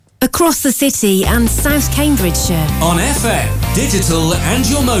Across the city and South Cambridgeshire. On FM, digital and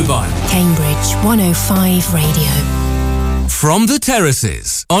your mobile. Cambridge 105 Radio. From the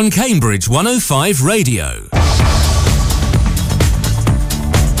Terraces on Cambridge 105 Radio.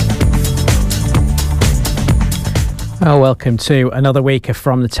 Well, welcome to another week of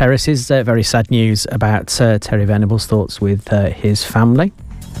From the Terraces. Very sad news about Terry Venable's thoughts with his family.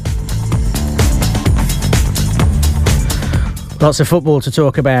 Lots of football to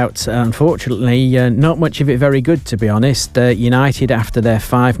talk about. Unfortunately, not much of it very good, to be honest. United, after their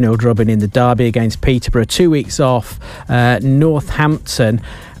 5-0 drubbing in the derby against Peterborough, 2 weeks off. Northampton.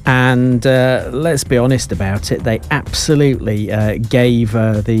 And let's be honest about it, they absolutely gave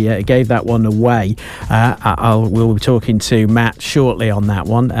that one away. We'll be talking to Matt shortly on that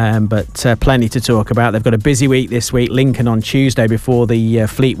one, but plenty to talk about. They've got a busy week this week. Lincoln on Tuesday before the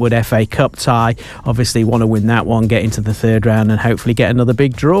Fleetwood FA Cup tie. Obviously want to win that one, get into the third round and hopefully get another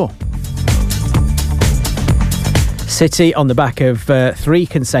big draw. City, on the back of 3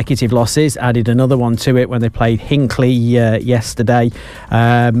 consecutive losses, added another one to it when they played Hinckley yesterday.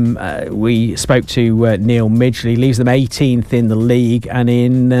 We spoke to Neil Midgley, leaves them 18th in the league and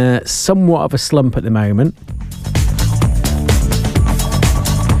in somewhat of a slump at the moment.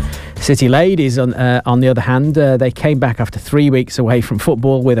 City ladies, on the other hand, they came back after 3 weeks away from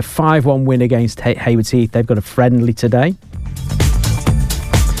football with a 5-1 win against Haywards Heath. They've got a friendly today.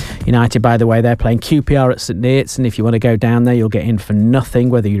 United, by the way, they're playing QPR at St Neots, and if you want to go down there, you'll get in for nothing,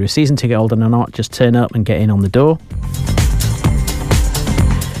 whether you're a season ticket holder or not. Just turn up and get in on the door.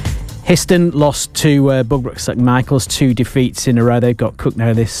 Histon lost to Bugbrook St Michael's, 2 defeats in a row. They've got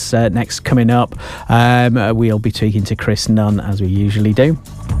Cooknow this next coming up. We'll be talking to Chris Nunn, as we usually do.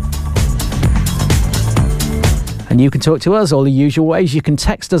 And you can talk to us all the usual ways. You can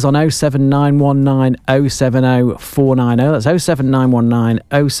text us on 07919 070 490. That's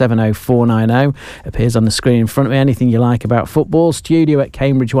 07919 070 490. Appears on the screen in front of me. Anything you like about football, studio at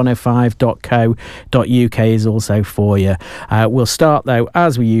cambridge105.co.uk is also for you. We'll start, though,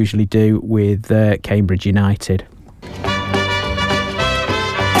 as we usually do, with Cambridge United.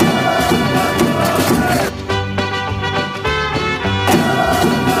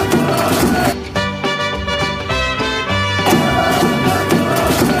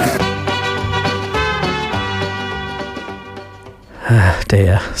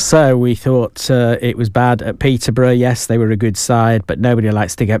 Dear. So we thought it was bad at Peterborough. Yes, they were a good side, but nobody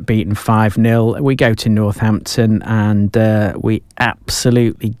likes to get beaten 5-0. We go to Northampton and we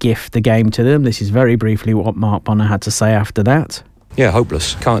absolutely gift the game to them. This is very briefly what Mark Bonner had to say after that. Yeah,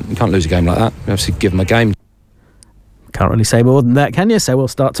 hopeless. Can't lose a game like that. We obviously give them a game. Can't really say more than that, can you? So we'll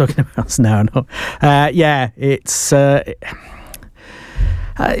start talking about us now. It's...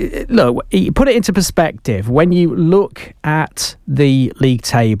 look, you put it into perspective. When you look at the league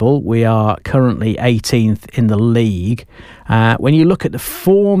table, we are currently 18th in the league. When you look at the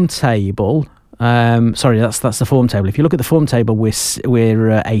form table, that's the form table. If you look at the form table, we're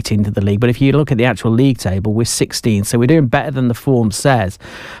 18th in the league. But if you look at the actual league table, we're 16th. So we're doing better than the form says.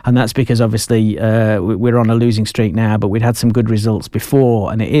 And that's because obviously we're on a losing streak now, but we'd had some good results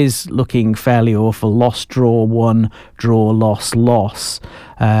before. And it is looking fairly awful. Loss, draw, 1, draw, loss.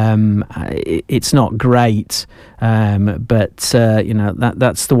 It's not great, but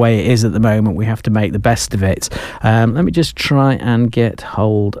that's the way it is at the moment. We have to make the best of it. Let me just try and get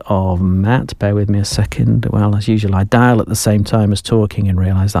hold of Matt. Bear with me a second. Well, as usual, I dial at the same time as talking and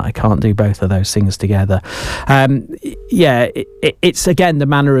realise that I can't do both of those things together. It's again the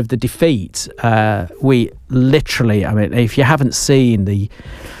manner of the defeat. We literally, if you haven't seen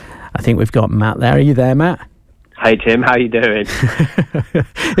I think we've got Matt there. Are you there, Matt? Hey Tim, how you doing?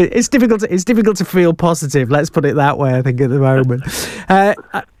 It's difficult to feel positive. Let's put it that way. I think at the moment, I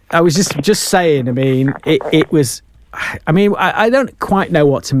was just saying. It was. I don't quite know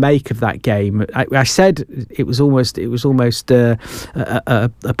what to make of that game. I said it was almost a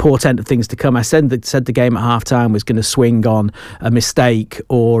portent of things to come. I said the game at half time was going to swing on a mistake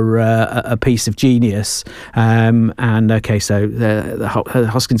or a piece of genius. So the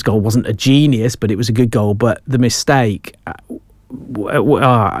Hoskins goal wasn't a genius, but it was a good goal. But the mistake.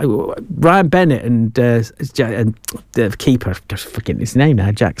 Ryan Bennett and the keeper, just forgetting his name now,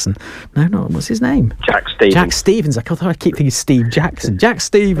 Jackson. No, what's his name? Jack Stevens. I keep thinking Steve Jackson. Jack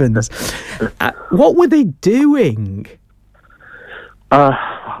Stevens. What were they doing?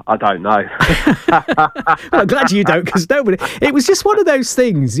 I don't know. Well, I'm glad you don't, because nobody. It was just one of those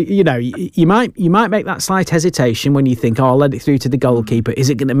things. You know, you might make that slight hesitation when you think, "Oh, I'll let it through to the goalkeeper. Is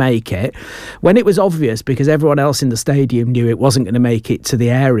it going to make it?" When it was obvious, because everyone else in the stadium knew it wasn't going to make it to the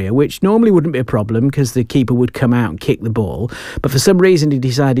area, which normally wouldn't be a problem because the keeper would come out and kick the ball. But for some reason, he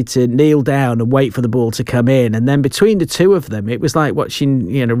decided to kneel down and wait for the ball to come in. And then between the two of them, it was like watching,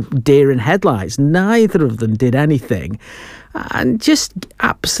 deer in headlights. Neither of them did anything. And just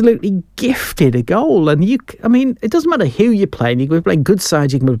absolutely gifted a goal. And it doesn't matter who you're playing. You can be playing good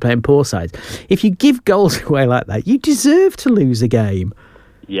sides, you can be playing poor sides. If you give goals away like that, you deserve to lose a game.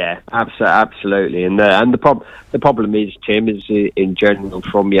 Yeah, absolutely. And the problem is, Tim, is in general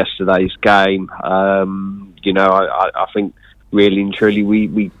from yesterday's game. I think really and truly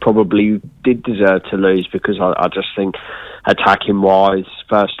we probably did deserve to lose, because I just think attacking wise,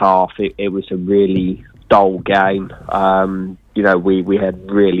 first half it was a really dull game. We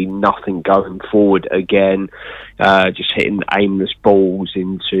had really nothing going forward again, just hitting aimless balls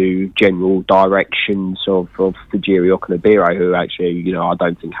into general directions of Fajiri Okunabiro, who actually, I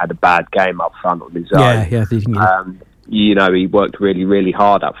don't think had a bad game up front on his own. Yeah, I think he worked really, really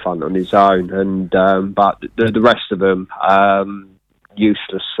hard up front on his own, and but the rest of them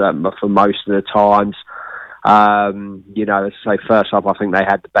useless for most of the times. As I say, first up, I think they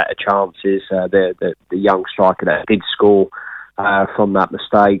had the better chances. The young striker that did score from that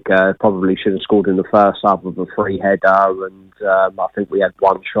mistake probably should have scored in the first half with a free header, and I think we had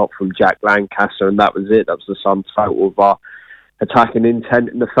one shot from Jack Lancaster, and that was it. That was the sum total of our attacking intent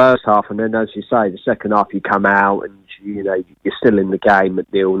in the first half. And then, as you say, the second half you come out and you're still in the game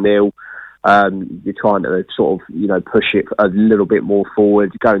at 0-0. You're trying to sort of push it a little bit more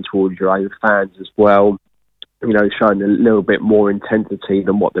forward, going towards your own fans as well. Showing a little bit more intensity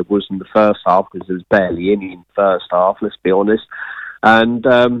than what there was in the first half, because there was barely any in the first half, let's be honest. And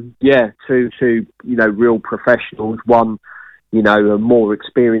two real professionals, one a more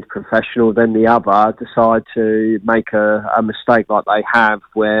experienced professional than the other, decide to make a mistake like they have,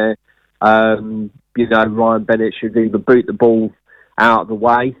 where Ryan Bennett should either boot the ball out of the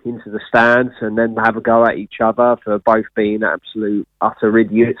way into the stands and then have a go at each other for both being absolute utter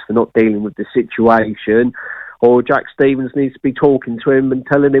idiots for not dealing with the situation, or Jack Stevens needs to be talking to him and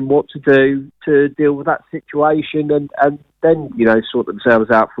telling him what to do to deal with that situation, and then, sort themselves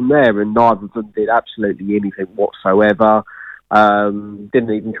out from there. And neither of them did absolutely anything whatsoever.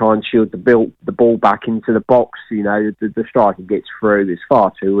 Didn't even try and shield the ball back into the box. The striker gets through. It's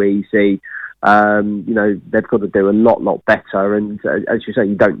far too easy. They've got to do a lot better. And as you say,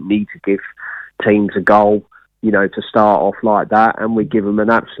 you don't need to give teams a goal, to start off like that, and we give them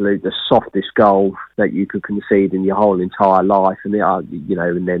the softest goal that you could concede in your whole entire life. And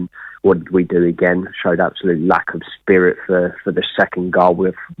and then what did we do again? Showed absolute lack of spirit for the second goal.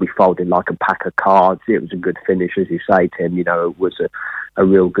 We folded like a pack of cards. It was a good finish, as you say, Tim. It was a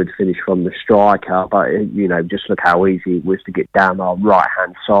real good finish from the striker, but just look how easy it was to get down our right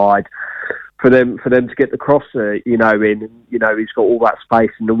hand side. For them to get the cross, in. He's got all that space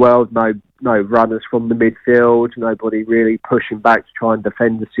in the world. No runners from the midfield. Nobody really pushing back to try and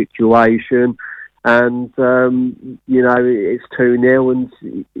defend the situation. And it's 2-0.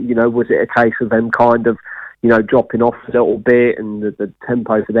 And was it a case of them kind of dropping off a little bit, and the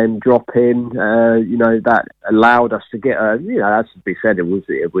tempo for them dropping? That allowed us to get as to be said, it was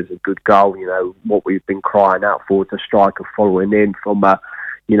a good goal. What we've been crying out for, the striker following in from a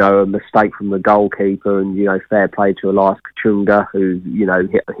mistake from the goalkeeper, and, fair play to Elias Kachunga, who,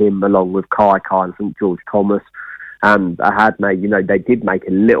 hit him along with Kai and St George Thomas. And I had made, they did make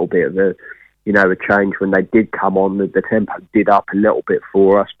a little bit of a change when they did come on. The tempo did up a little bit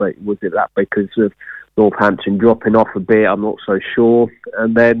for us, but was it that because of Northampton dropping off a bit? I'm not so sure.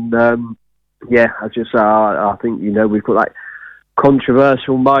 And then, I think, we've got that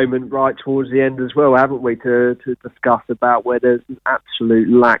controversial moment right towards the end as well, haven't we, to discuss about where there's an absolute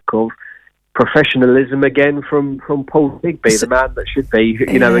lack of professionalism again from Paul Digby, the man that should be,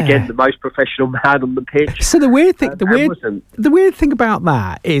 again, the most professional man on the pitch. So the weird thing about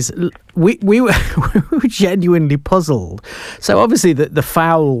that is we were genuinely puzzled. So obviously the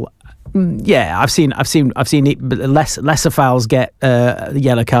foul. Yeah, I've seen it. But lesser fouls get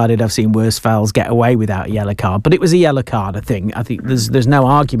yellow carded. I've seen worse fouls get away without a yellow card. But it was a yellow card. I think there's no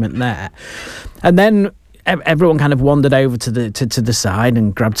argument there. And then everyone kind of wandered over to the side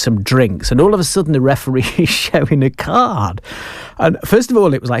and grabbed some drinks. And all of a sudden, the referee is showing a card. And first of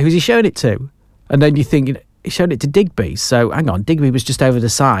all, it was like, who's he showing it to? And then you think, he showed it to Digby. So hang on, Digby was just over the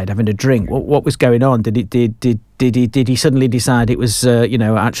side having a drink. What was going on? Did he suddenly decide it was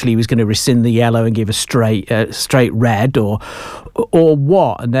actually he was going to rescind the yellow and give a straight red, or or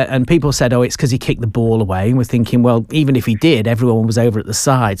what? And people said, oh, it's because he kicked the ball away. And we're thinking, well, even if he did, everyone was over at the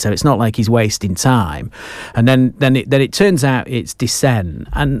side, so it's not like he's wasting time. And then it turns out it's dissent.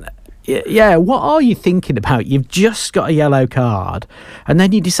 And yeah, what are you thinking about? You've just got a yellow card, and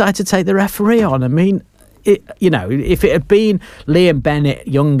then you decide to take the referee on. I mean, if it had been Liam Bennett,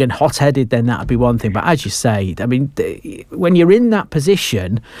 young and hot-headed, then that would be one thing. But as you say, I mean, when you're in that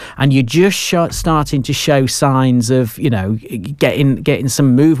position and you're just starting to show signs of, getting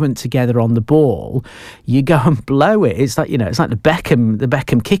some movement together on the ball, you go and blow it. It's like the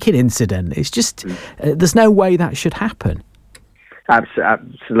Beckham kicking incident. It's just there's no way that should happen.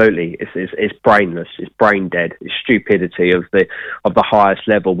 Absolutely, it's brainless, it's brain dead, it's stupidity of the highest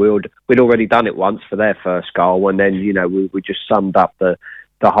level. We'd already done it once for their first goal, and then we just summed up the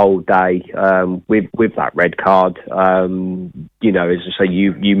whole day with that red card. As I say,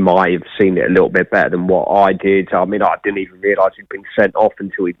 you might have seen it a little bit better than what I did. I mean, I didn't even realise he'd been sent off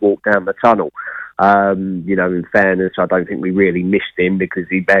until he'd walked down the tunnel. In fairness, I don't think we really missed him because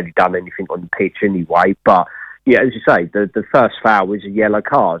he'd barely done anything on the pitch anyway. But yeah, as you say, the first foul was a yellow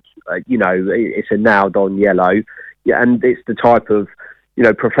card. It's a nailed-on yellow, and it's the type of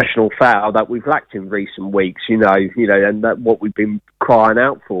professional foul that we've lacked in recent weeks. And that what we've been crying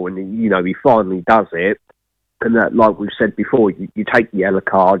out for, and he finally does it. And that, like we've said before, you take the yellow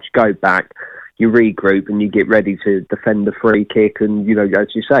card, you go back, you regroup, and you get ready to defend the free kick, and as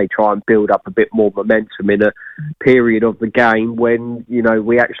you say, try and build up a bit more momentum in a period of the game when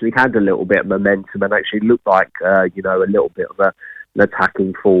we actually had a little bit of momentum and actually looked like a little bit of an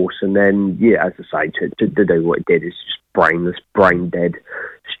attacking force. And then as I say, to do what it did is just brainless, brain dead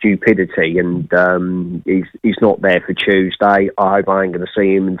stupidity. And he's not there for Tuesday. I hope I ain't going to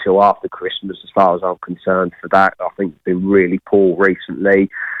see him until after Christmas, as far as I'm concerned. For that, I think he's been really poor recently.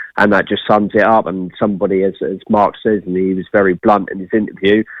 And that just sums it up. And somebody, as Mark says, and he was very blunt in his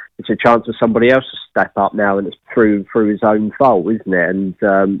interview, it's a chance for somebody else to step up now, and it's through his own fault, isn't it? And,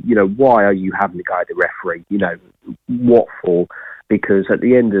 why are you having to go to the referee? What for? Because at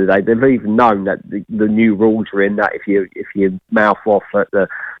the end of the day, they've even known that the new rules are in that if you mouth off at the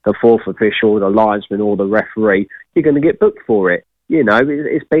fourth official, the linesman or the referee, you're going to get booked for it.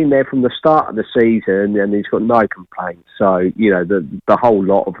 It's been there from the start of the season, and he's got no complaints. So, the whole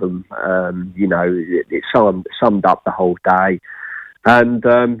lot of them, it summed up the whole day. And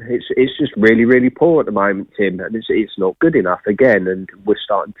it's just really, really poor at the moment, Tim. And it's not good enough again. And we're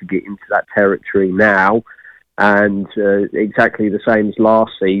starting to get into that territory now. And exactly the same as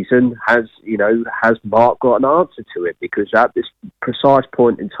last season, has Mark got an answer to it? Because at this precise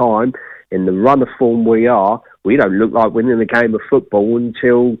point in time, in the run of form we don't look like winning a game of football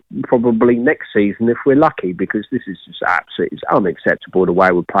until probably next season if we're lucky, because this is just absolutely unacceptable the way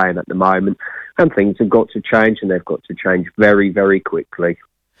we're playing at the moment, and things have got to change, and they've got to change very, very quickly.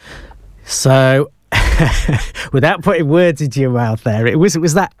 So, without putting words into your mouth there, it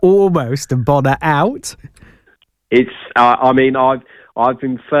was that almost a Bonner out? It's, I've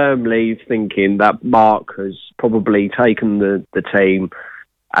been firmly thinking that Mark has probably taken the team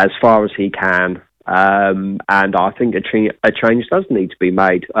as far as he can, and I think a change does need to be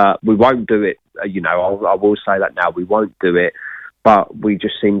made. We won't do it, I will say that now, we won't do it, but we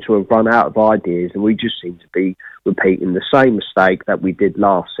just seem to have run out of ideas, and we just seem to be repeating the same mistake that we did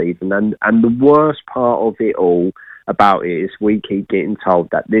last season. And the worst part of it all about it is we keep getting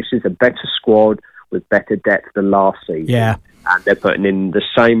told that this is a better squad with better depth than last season. Yeah. And they're putting in the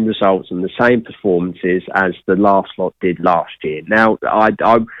same results and the same performances as the last lot did last year. Now, I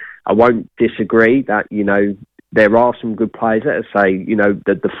won't disagree that, there are some good players. Let's say,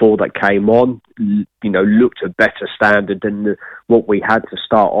 that the four that came on, looked a better standard than what we had to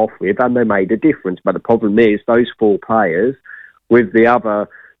start off with, and they made a difference. But the problem is those four players with the other,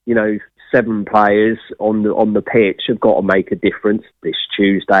 7 players on the pitch have got to make a difference this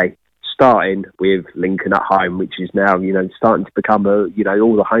Tuesday. Starting with Lincoln at home, which is now, starting to become all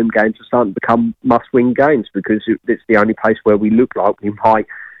the home games are starting to become must-win games, because it's the only place where we look like we might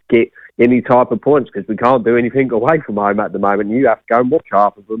get any type of points, because we can't do anything away from home at the moment. You have to go and watch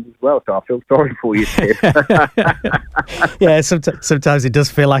half of them as well, so I feel sorry for you, Tim. Yeah, sometimes it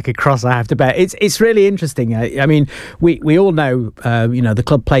does feel like a cross I have to bear. It's really interesting. I mean, we all know, the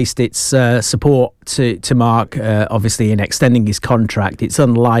club placed its support to Mark, obviously, in extending his contract. It's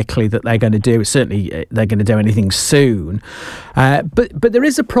unlikely that they're going to do anything soon. But there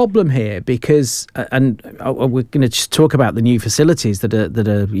is a problem here, because, and we're going to just talk about the new facilities that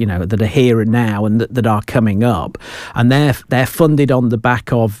are here and now, and that are coming up, and they're funded on the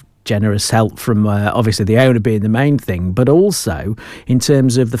back of generous help from obviously the owner being the main thing, but also in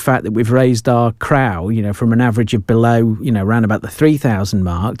terms of the fact that we've raised our crowd, from an average of below, around about the 3,000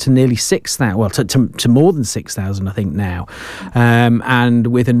 mark to nearly 6,000, well, to more than 6,000, I think now, and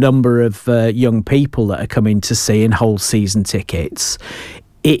with a number of young people that are coming to see and hold season tickets.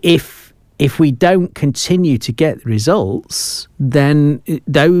 If we don't continue to get results, then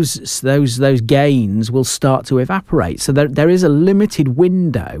those gains will start to evaporate. So there is a limited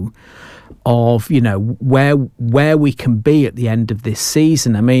window of where we can be at the end of this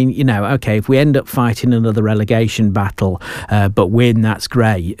season. I mean, okay, if we end up fighting another relegation battle but win, that's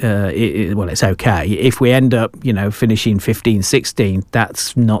great. It's okay. If we end up finishing 15th, 16th,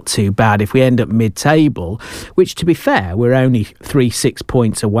 that's not too bad. If we end up mid-table, which to be fair, we're only 3-6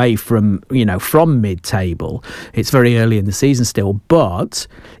 points away from mid-table, it's very early in the season still, but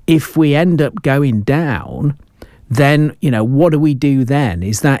if we end up going down, then what do we do then?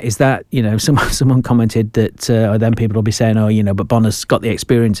 Is that someone commented that then people will be saying, but Bonner's got the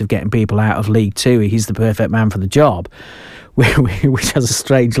experience of getting people out of League Two, he's the perfect man for the job, which has a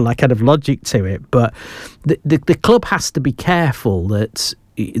strange kind of logic to it. But the club has to be careful that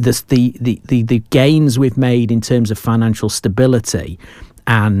the gains we've made in terms of financial stability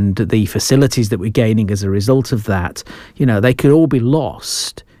and the facilities that we're gaining as a result of that, they could all be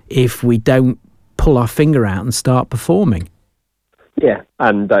lost if we don't pull our finger out and start performing. Yeah,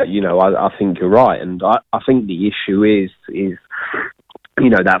 and I think you're right, and I think the issue is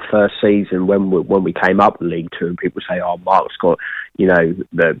that first season when we came up in League Two, and people say, "Oh, Mark's got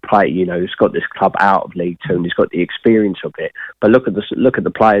the play, he's got this club out of League Two, and he's got the experience of it." But look at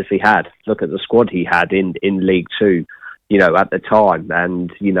the players he had, look at the squad he had in League Two, at the time,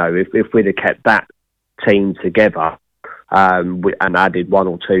 and if we'd have kept that team together. And added one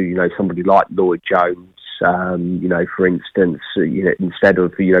or two, somebody like Lloyd Jones, for instance, instead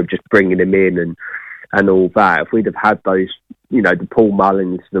of, just bringing him in and all that. If we'd have had those, the Paul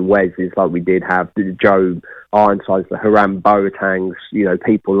Mullins, the Weses, like we did have, the Joe Ironsides, the Haram Boatangs,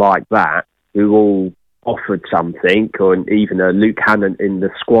 people like that, who all offered something, or even Luke Hannon in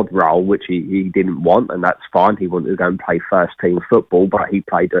the squad role, which he didn't want, and that's fine. He wanted to go and play first team football, but he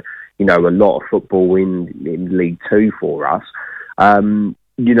played a lot of football in League Two for us.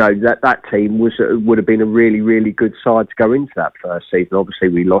 That team would have been a really, really good side to go into that first season. Obviously,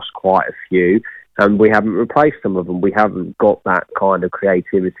 we lost quite a few, and we haven't replaced some of them. We haven't got that kind of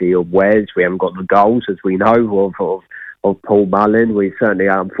creativity of Wes. We haven't got the goals, as we know, of Paul Mullin. We certainly,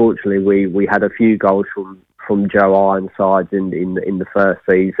 unfortunately, we had a few goals from Joe Ironsides in the first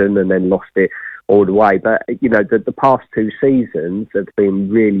season, and then lost it all the way. But the past two seasons have been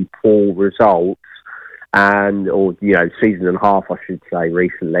really poor results, season and a half, I should say,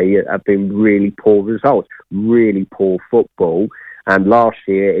 recently have been really poor results, really poor football. And last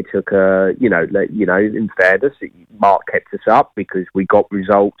year it took in fairness, Mark kept us up because we got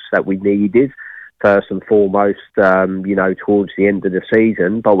results that we needed first and foremost, towards the end of the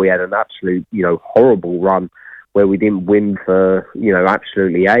season. But we had an absolute, horrible run where we didn't win for,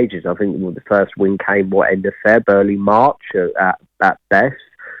 absolutely ages. I think the first win came, end of Feb, early March at best,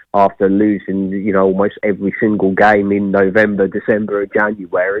 after losing, almost every single game in November, December, and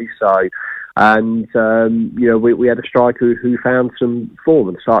January. So, and, we had a striker who found some form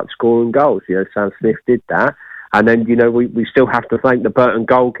and started scoring goals. Sam Smith did that. And then, we still have to thank the Burton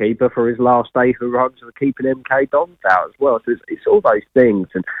goalkeeper for his last day for runs for keeping MK Dons out as well. So it's all those things.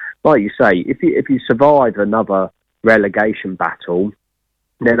 And like you say, if you survive another relegation battle,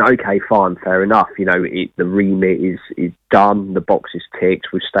 then okay, fine, fair enough. The remit is done, the box is ticked,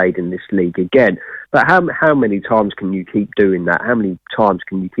 we've stayed in this league again. But how many times can you keep doing that? How many times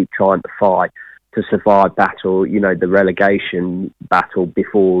can you keep trying to fight to survive battle, the relegation battle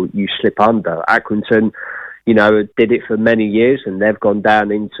before you slip under? Accrington, did it for many years, and they've gone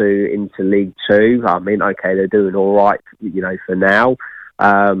down into League Two. I mean, okay, they're doing all right, for now.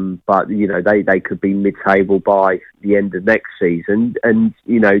 But they could be mid-table by the end of next season. And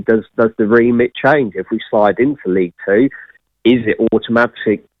does the remit change if we slide into League Two? Is it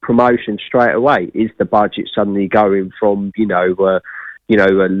automatic promotion straight away? Is the budget suddenly going from a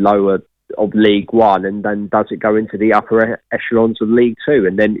lower of League One, and then does it go into the upper echelons of League Two?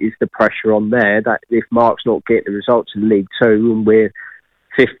 And then is the pressure on there that if Mark's not getting the results in League Two and we're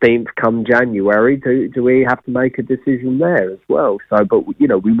 15th come January, do we have to make a decision there as well? So, but we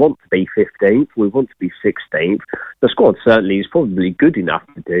want to be 15th, we want to be 16th. The squad certainly is probably good enough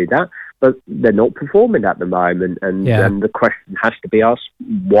to do that, but they're not performing at the moment, and the question has to be asked: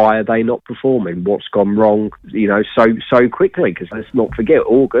 why are they not performing? What's gone wrong? So quickly. Because let's not forget,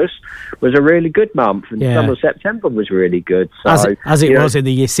 August was a really good month, and some of September was really good. So, as it was in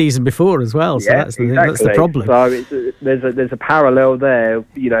the season before as well. So that's the problem. So there's a parallel there,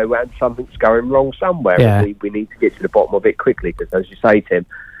 and something's going wrong somewhere. Yeah. And we need to get to the bottom of it quickly, because as you say, Tim,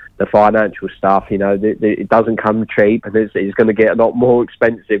 the financial stuff, it doesn't come cheap, and it's going to get a lot more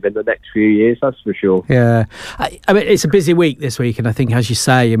expensive in the next few years, that's for sure. Yeah. I mean, it's a busy week this week, and I think, as you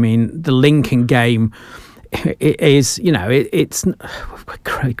say, I mean, the Lincoln game is, it's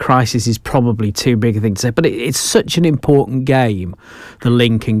crisis is probably too big a thing to say, but it's such an important game, the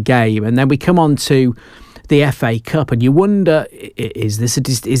Lincoln game. And then we come on to the FA Cup, and you wonder, is this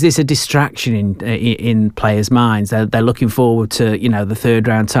a distraction in players' minds? They're looking forward to the third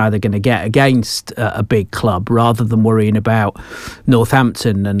round tie they're going to get against a big club, rather than worrying about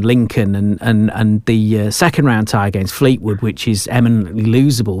Northampton and Lincoln and the second round tie against Fleetwood, which is eminently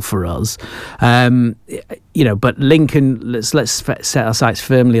losable for us. But Lincoln, let's set our sights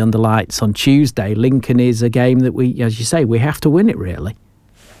firmly on the lights on Tuesday. Lincoln is a game that we, as you say, we have to win it, really.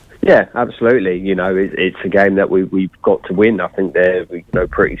 Yeah, absolutely. It's a game that we've got to win. I think they're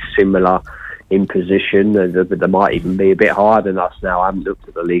pretty similar in position. They might even be a bit higher than us now. I haven't looked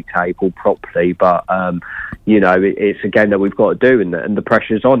at the league table properly, but it's a game that we've got to do, and the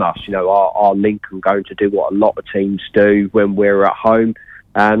pressure's on us. Are Lincoln going to do what a lot of teams do when we're at home,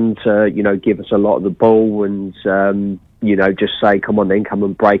 and give us a lot of the ball, and just say, come on then, come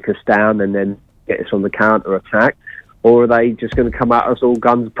and break us down, and then get us on the counter attack? Or are they just going to come at us all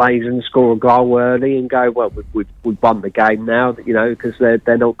guns blazing and score a goal early and go, well, we've won the game now, because they're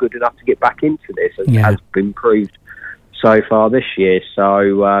not good enough to get back into this, as has been proved so far this year.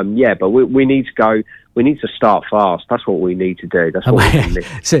 So, but we need to go. We need to start fast. That's what we need to do. That's what we need.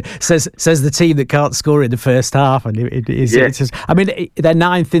 Says the team that can't score in the first half, and it's just, I mean, they're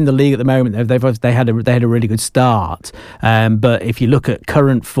ninth in the league at the moment. They had a really good start, but if you look at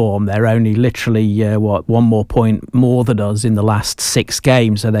current form, they're only literally one more point more than us in the last 6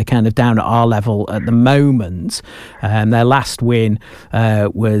 games. So they're kind of down at our level at the moment. Their last win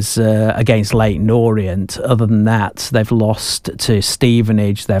was against Leyton Orient. Other than that, they've lost to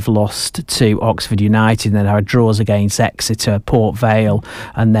Stevenage. They've lost to Oxford United. And then our draws against Exeter, Port Vale,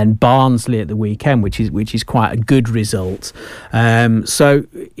 and then Barnsley at the weekend, which is quite a good result. So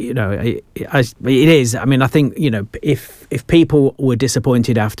it is. I mean, I think if people were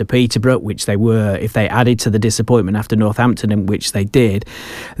disappointed after Peterborough, which they were, if they added to the disappointment after Northampton, in which they did,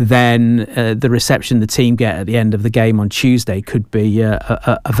 then the reception the team get at the end of the game on Tuesday could be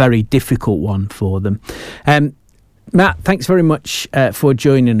a very difficult one for them. Matt, thanks very much for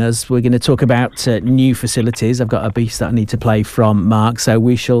joining us. We're going to talk about new facilities. I've got a piece that I need to play from Mark, so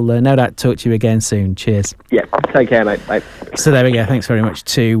we shall no doubt talk to you again soon. Cheers. Yeah, take care, mate. Bye. So there we go. Thanks very much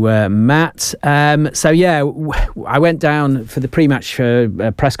to Matt. I went down for the pre-match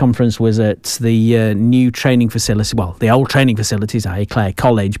press conference, was at the new training facility, well, the old training facilities at Clare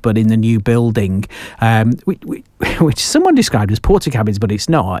College, but in the new building, which someone described as porter cabins, but it's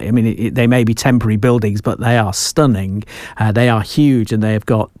not. I mean, they may be temporary buildings, but they are stunning. They are huge, and they've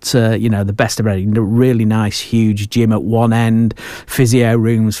got the best of everything. A really nice, huge gym at one end, physio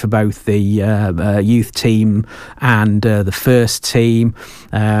rooms for both the youth team and the first team,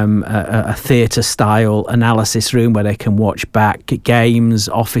 a theatre-style analysis room where they can watch back games,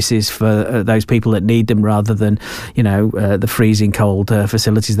 offices for those people that need them, rather than the freezing cold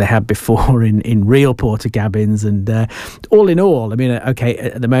facilities they had before in real porter cabins. And all in all, I mean, okay,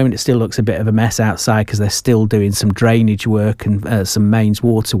 at the moment it still looks a bit of a mess outside because they're still doing some drainage work and some mains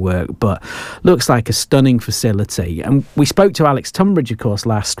water work, but looks like a stunning facility. And we spoke to Alex Tunbridge, of course,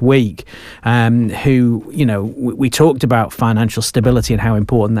 last week, who, we talked about financial stability and how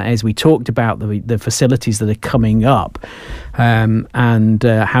important that is. We talked about the facilities that are coming up, and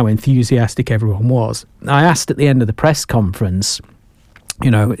how enthusiastic everyone was. I asked at the end of the press conference,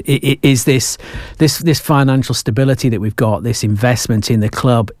 is this financial stability that we've got, this investment in the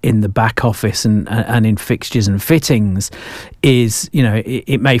club, in the back office and in fixtures and fittings, is,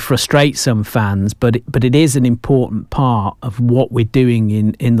 it may frustrate some fans, but it is an important part of what we're doing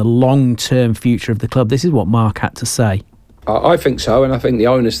in the long-term future of the club. This is what Mark had to say. I think so, and I think the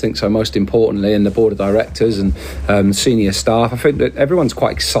owners think so, most importantly, and the board of directors and senior staff. I think that everyone's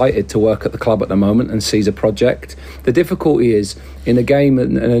quite excited to work at the club at the moment and sees a project. The difficulty is, in a game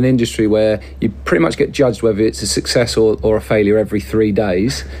and an industry where you pretty much get judged whether it's a success or a failure every 3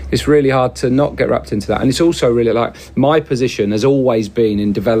 days, it's really hard to not get wrapped into that. And it's also really like, my position has always been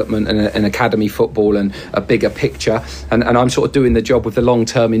in development and academy football and a bigger picture, and I'm sort of doing the job with the long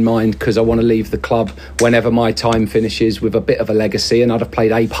term in mind, because I want to leave the club whenever my time finishes with a bit of a legacy, and I'd have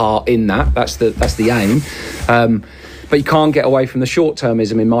played a part in that. That's the aim. But you can't get away from the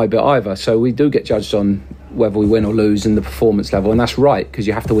short-termism in my bit either. So we do get judged on whether we win or lose and the performance level, and that's right, because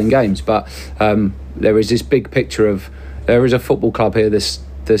you have to win games. But there is this big picture of, there is a football club here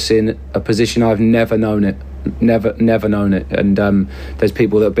that's in a position I've never known it. Never known it. And there's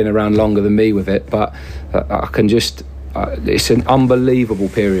people that have been around longer than me with it, but I can just... it's an unbelievable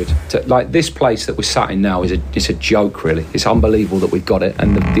period. Like, this place that we're sat in now it's a joke, really. It's unbelievable that we've got it,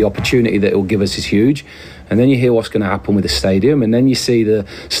 and the opportunity that it will give us is huge. And then you hear what's going to happen with the stadium, and then you see the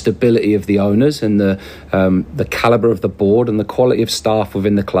stability of the owners and the calibre of the board and the quality of staff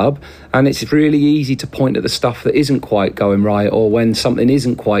within the club. And it's really easy to point at the stuff that isn't quite going right, or when something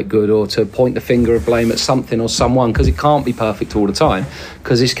isn't quite good, or to point the finger of blame at something or someone, because it can't be perfect all the time,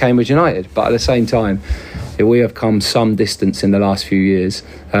 because it's Cambridge United. But at the same time, we have come some distance in the last few years.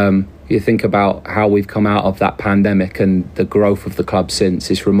 You think about how we've come out of that pandemic and the growth of the club since.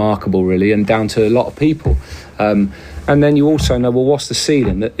 It's remarkable, really, and down to a lot of people. And then you also know, well, what's the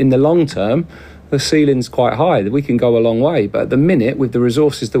ceiling? In the long term, the ceiling's quite high. We can go a long way. But at the minute, with the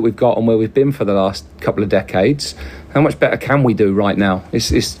resources that we've got and where we've been for the last couple of decades, how much better can we do right now?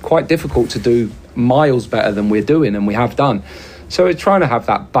 It's quite difficult to do miles better than we're doing, and we have done. So we're trying to have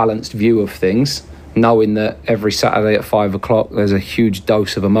that balanced view of things, knowing that every Saturday at 5 o'clock there's a huge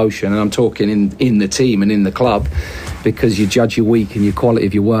dose of emotion, and I'm talking in the team and in the club, because you judge your week and your quality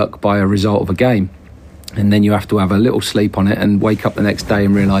of your work by a result of a game, and then you have to have a little sleep on it and wake up the next day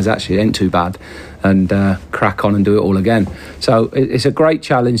and realise actually it ain't too bad, and crack on and do it all again. So it's a great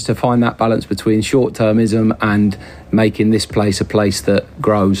challenge to find that balance between short-termism and making this place a place that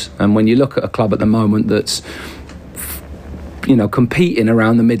grows. And when you look at a club at the moment that's competing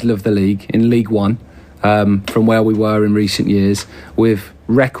around the middle of the league, in League One, from where we were in recent years, with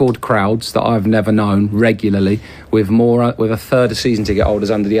record crowds that I've never known regularly, with a third of season ticket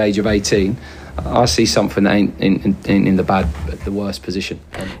holders under the age of 18, I see something that ain't in the worst position.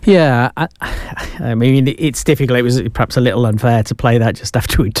 Yeah, I mean, it's difficult. It was perhaps a little unfair to play that just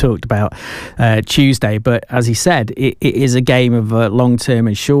after we talked about Tuesday. But as he said, it is a game of long term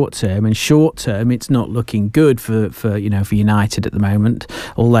and short term. And short term, it's not looking good for United at the moment.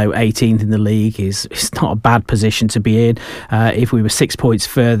 Although 18th in the league is not a bad position to be in. If we were 6 points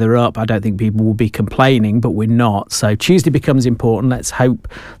further up, I don't think people will be complaining, but we're not. So Tuesday becomes important. Let's hope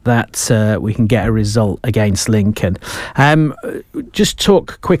that we can get a result against Lincoln. Just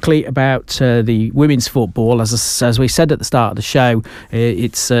talk quickly about the women's football. As we said at the start of the show,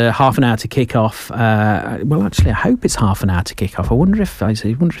 it's half an hour to kick off. Well, actually, I hope it's half an hour to kick off. I wonder if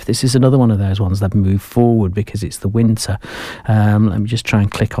this is another one of those ones that move forward because it's the winter. Let me just try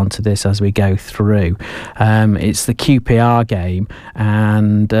and click onto this as we go through. It's the QPR game,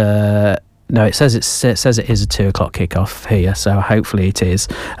 and no, it says it is a 2 o'clock kickoff here, so hopefully it is.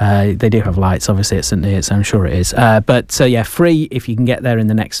 They do have lights, obviously at St Neots, so I'm sure it is. But free if you can get there in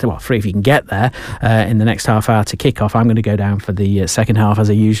the next. Free if you can get there in the next half hour to kick off. I'm going to go down for the second half as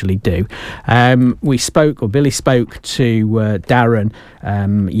I usually do. Billy spoke to Darren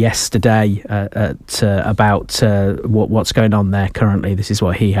yesterday about what's going on there currently. This is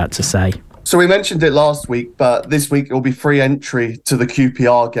what he had to say. So we mentioned it last week, but this week it will be free entry to the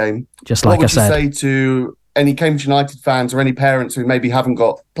QPR game. Just like I said. What would you say to any Cambridge United fans or any parents who maybe haven't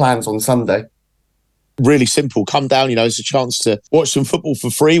got plans on Sunday? Really simple. Come down, it's a chance to watch some football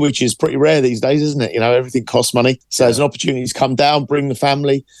for free, which is pretty rare these days, isn't it? Everything costs money. So there's an opportunity to come down, bring the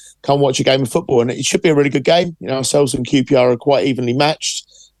family, come watch a game of football. And it should be a really good game. Ourselves and QPR are quite evenly matched.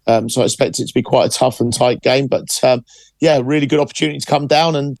 So I expect it to be quite a tough and tight game. But really good opportunity to come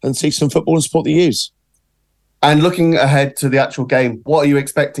down and see some football and support the U's. And looking ahead to the actual game, what are you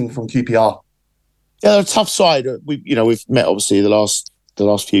expecting from QPR? Yeah, they're a tough side. We've met obviously the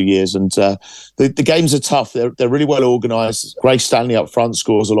last few years, and the games are tough. They're really well organised. Grace Stanley up front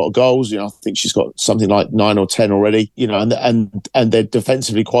scores a lot of goals. I think she's got something like 9 or 10 already. And they're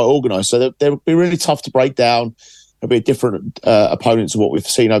defensively quite organised. So they'll be really tough to break down. be a different opponent to what we've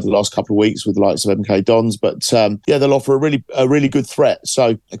seen over the last couple of weeks with the likes of MK Dons. But they'll offer a really good threat.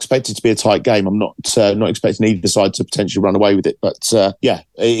 So expect it to be a tight game. I'm not expecting either side to potentially run away with it. But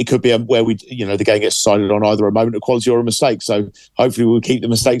it could be where the game gets decided on either a moment of quality or a mistake. So hopefully we'll keep the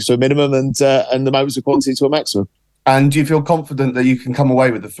mistakes to a minimum and the moments of quality to a maximum. And do you feel confident that you can come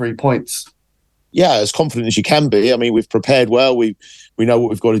away with the 3 points? Yeah, as confident as you can be. I mean, we've prepared well. We know what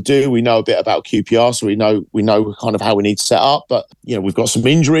we've got to do. We know a bit about QPR, so we know kind of how we need to set up. But we've got some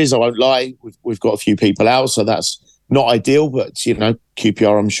injuries. I won't lie. We've got a few people out, so that's not ideal. But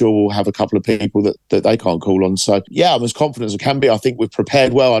QPR, I'm sure, will have a couple of people that they can't call on. So yeah, I'm as confident as I can be. I think we've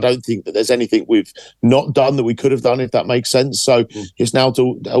prepared well. I don't think that there's anything we've not done that we could have done, if that makes sense. So it's now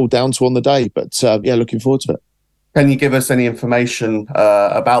all down to on the day. But looking forward to it. Can you give us any information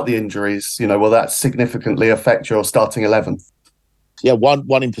about the injuries? Will that significantly affect your starting 11? Yeah,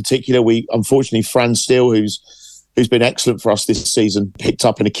 one in particular. Unfortunately, Fran Steele, who's been excellent for us this season, picked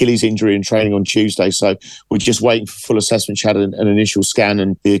up an Achilles injury in training on Tuesday. So we're just waiting for full assessment. She had an initial scan,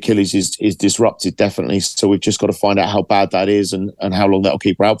 and the Achilles is disrupted, definitely. So we've just got to find out how bad that is and how long that'll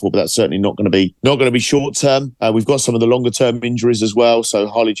keep her out for. But that's certainly not going to be short term. We've got some of the longer term injuries as well. So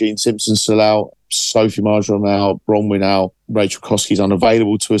Harley Jean Simpson's still out, Sophie Marjoram out, Bronwyn out, Rachel Koski's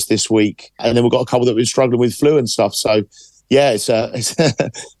unavailable to us this week, and then we've got a couple that have been struggling with flu and stuff. So yeah, it's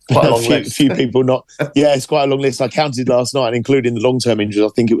quite a long list. Few people not. Yeah, it's quite a long list. I counted last night, including the long-term injuries.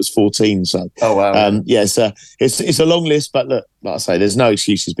 I think it was 14. So oh wow, it's a long list. But look, like I say, there's no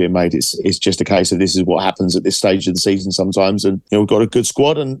excuses being made. It's just a case of this is what happens at this stage of the season sometimes. And we've got a good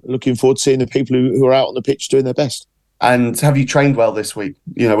squad, and looking forward to seeing the people who are out on the pitch doing their best. And have you trained well this week?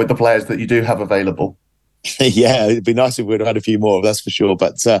 With the players that you do have available. Yeah, it'd be nice if we'd had a few more, that's for sure.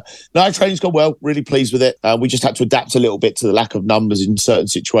 But no, training's gone well. Really pleased with it. We just had to adapt a little bit to the lack of numbers in certain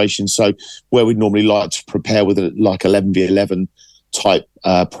situations. So where we'd normally like to prepare with 11v11 type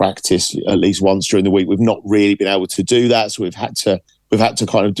practice at least once during the week, we've not really been able to do that. So we've had to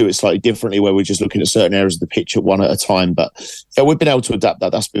kind of do it slightly differently, where we're just looking at certain areas of the pitch at one at a time. But yeah, we've been able to adapt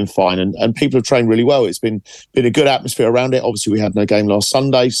that. That's been fine. And people have trained really well. It's been a good atmosphere around it. Obviously, we had no game last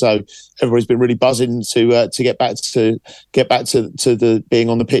Sunday, so everybody's been really buzzing to get back to the being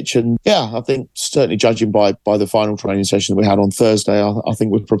on the pitch. And yeah, I think certainly judging by the final training session that we had on Thursday, I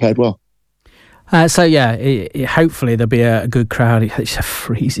think we've prepared well. Hopefully there'll be a good crowd. It's a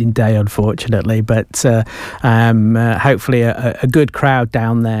freezing day, unfortunately, but hopefully a good crowd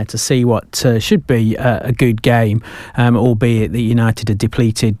down there to see what should be a good game, albeit that United are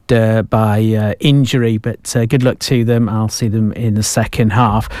depleted by injury, but good luck to them. I'll see them in the second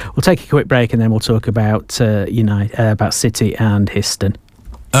half. We'll take a quick break and then we'll talk about about City and Histon.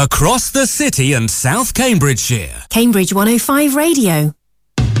 Across the city and South Cambridgeshire. Cambridge 105 Radio.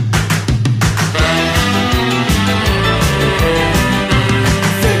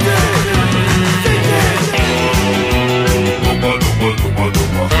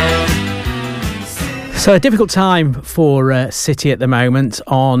 So a difficult time for City at the moment,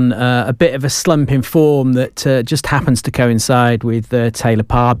 on a bit of a slump in form that just happens to coincide with Taylor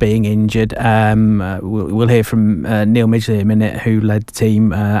Parr being injured. We'll hear from Neil Midgley in a minute, who led the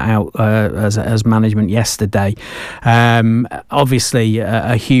team out as management yesterday. Obviously,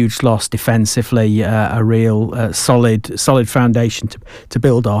 a huge loss defensively, a real solid foundation to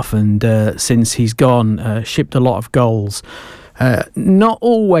build off. And since he's gone, shipped a lot of goals. Not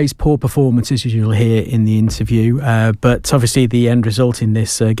always poor performances, as you'll hear in the interview, but obviously the end result in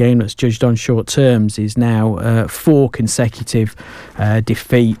this game that's judged on short terms is now 4 consecutive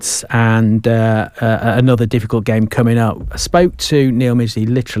defeats and another difficult game coming up. I spoke to Neil Midgley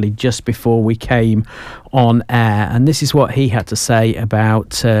literally just before we came on air, and this is what he had to say about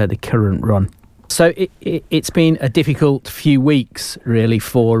the current run. So it's been a difficult few weeks, really,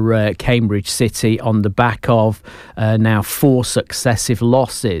 for Cambridge City on the back of now 4 successive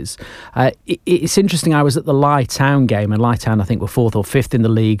losses. It's interesting, I was at the Lye Town game, and Lye Town, I think, were 4th or 5th in the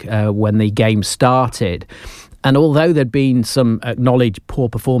league when the game started. And although there'd been some acknowledged poor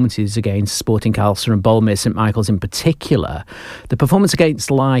performances against Sporting Carlston and Bournemouth, St Michael's in particular, the performance against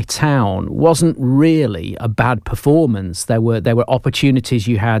Lye Town wasn't really a bad performance. There were opportunities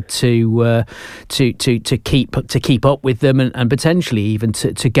you had to keep up with them and potentially even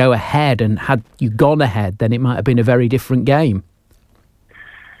to go ahead. And had you gone ahead, then it might have been a very different game.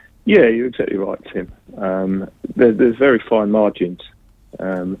 Yeah, you're exactly right, Tim. There's very fine margins.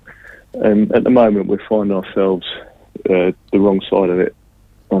 And at the moment, we're finding ourselves the wrong side of it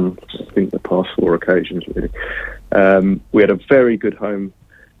on, I think, the past 4 occasions, really. We had a very good home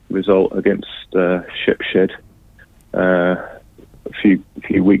result against Shepshed a few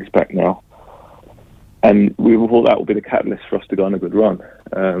weeks back now. And we thought that would be the catalyst for us to go on a good run.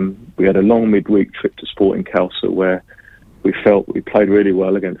 We had a long midweek trip to Sporting Kelso where we felt we played really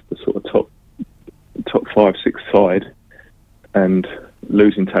well against the sort of top 5-6 side, and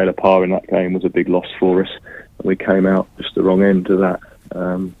losing Taylor Parr in that game was a big loss for us. And we came out just the wrong end of that.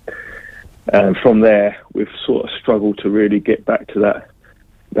 And from there, we've sort of struggled to really get back to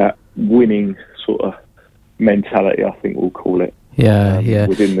that winning sort of mentality, I think we'll call it.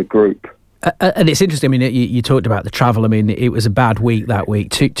 Within the group. And it's interesting, I mean, you talked about the travel. I mean, it was a bad week that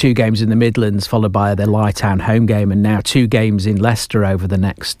week. Two games in the Midlands, followed by the Lytown home game, and now 2 games in Leicester over the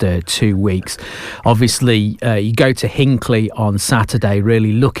next 2 weeks. Obviously, you go to Hinckley on Saturday,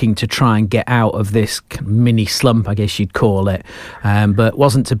 really looking to try and get out of this mini slump, I guess you'd call it. But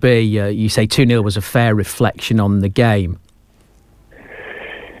wasn't to be. You say 2-0 was a fair reflection on the game.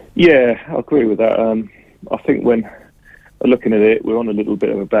 Yeah, I agree with that. I think when looking at it, we're on a little bit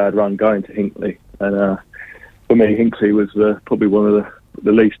of a bad run going to Hinckley, and for me, Hinckley was probably one of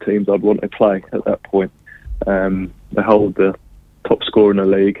the least teams I'd want to play at that point. They hold the top scorer in the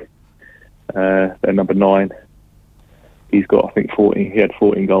league. They're number 9. He's got, I think, 14. He had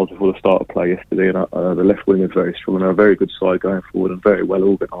 14 goals before the start of play yesterday, and the left wing is very strong. They're a very good side going forward and very well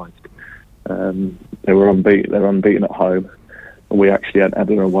organised. They were unbeaten. They're unbeaten at home, and we actually had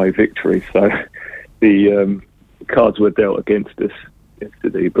an away victory. So the cards were dealt against us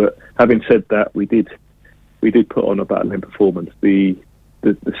yesterday. But having said that, we did put on a battling performance. The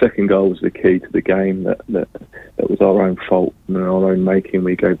second goal was the key to the game. That was our own fault and our own making.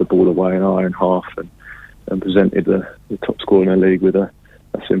 We gave the ball away in our own half and presented the top scorer in the league with a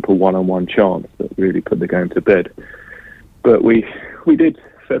simple one-on-one chance that really put the game to bed. But we did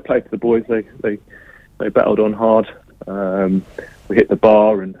fair play to the boys. They battled on hard. We hit the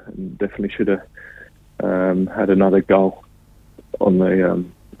bar and definitely should have had another goal on the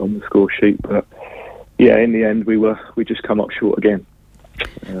score sheet, but yeah, in the end we just come up short again.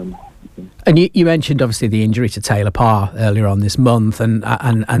 And you mentioned obviously the injury to Taylor Parr earlier on this month,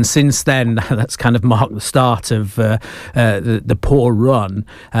 and since then that's kind of marked the start of the poor run.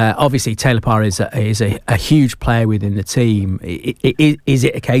 Obviously, Taylor Parr is a huge player within the team. Is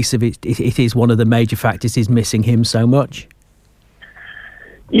it a case of it is one of the major factors is missing him so much?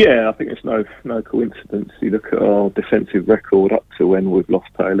 Yeah, I think it's no coincidence. You look at our defensive record up to when we've lost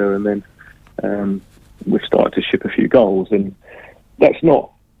Taylor, and then we've started to ship a few goals, and that's not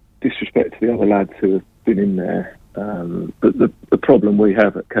disrespect to the other lads who have been in there. But the problem we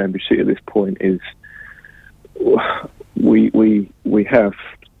have at Cambridge City at this point is we have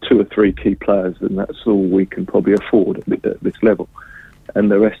 2 or 3 key players, and that's all we can probably afford at this level.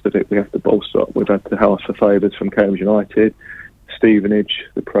 And the rest of it we have to bolster up. We've had to ask for favours from Cambridge United, Stevenage,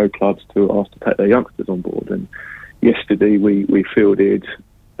 the pro clubs, to ask to take their youngsters on board. And yesterday we fielded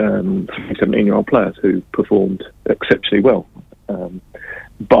 17-year-old players who performed exceptionally well.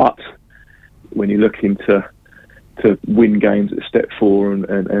 But when you're looking to win games at step 4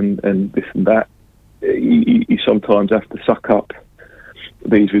 and this and that, you sometimes have to suck up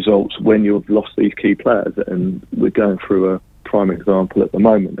these results when you've lost these key players. And we're going through a prime example at the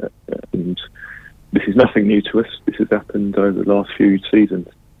moment. And this is nothing new to us. This has happened over the last few seasons.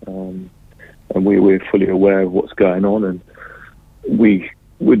 And we're fully aware of what's going on. And we're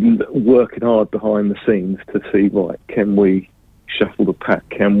working hard behind the scenes to see, right, can we shuffle the pack?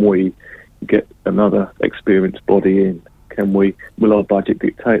 Can we get another experienced body in? Will our budget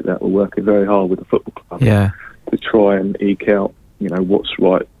dictate that? We're working very hard with the football club to try and eke out, what's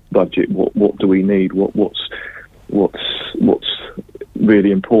right budget, what do we need, what's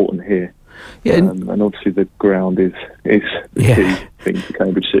really important here. Yeah, and obviously the ground is the key thing to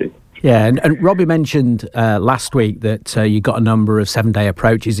Cambridge City. Yeah, and Robbie mentioned last week that you got a number of 7-day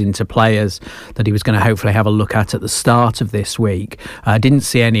approaches into players that he was going to hopefully have a look at the start of this week. I didn't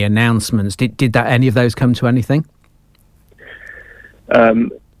see any announcements. Did any of those come to anything?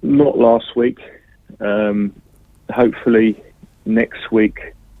 Not last week. Hopefully next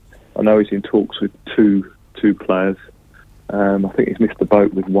week. I know he's in talks with two players. I think he's missed the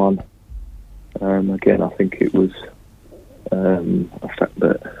boat with one. Again, I think it was a fact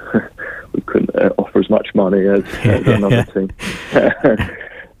that we couldn't offer as much money as another team.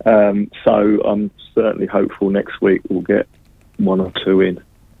 So I'm certainly hopeful next week we'll get 1 or 2 in.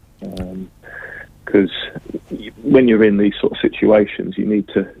 Because when you're in these sort of situations, you need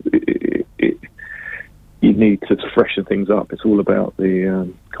to freshen things up. It's all about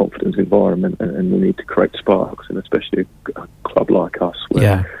the confidence environment, and we need to create sparks, and especially a club like us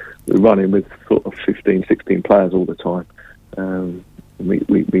where we're running with sort of 15, 16 players all the time. We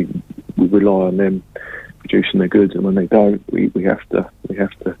rely on them producing their goods, and when they don't, we have to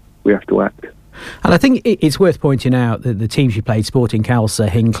act. And I think it's worth pointing out that the teams you played, Sporting Calcer,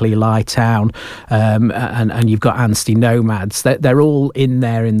 Hinckley, Lytown, and you've got Anstey Nomads, they're all in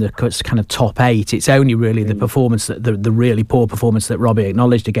there in the kind of top 8. It's only really the performance, the really poor performance that Robbie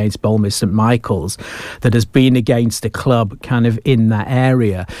acknowledged against Bournemouth St Michael's, that has been against a club kind of in that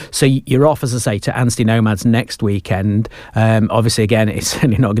area. So you're off, as I say, to Anstey Nomads next weekend. Obviously, again, it's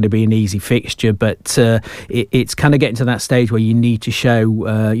certainly not going to be an easy fixture, but it's kind of getting to that stage where you need to show,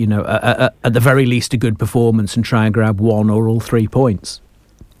 at the very least, a good performance and try and grab 1 or all 3 points.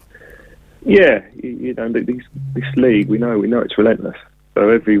 Yeah, this league, we know it's relentless. So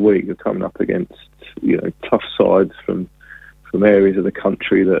every week you're coming up against tough sides from areas of the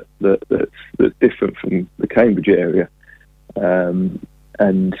country that's different from the Cambridge area,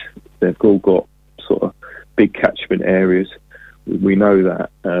 and they've all got sort of big catchment areas. We know that,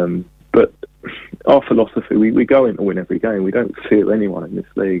 but our philosophy, we go in to win every game. We don't fear anyone in this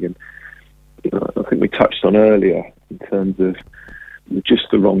league, and I think we touched on earlier in terms of just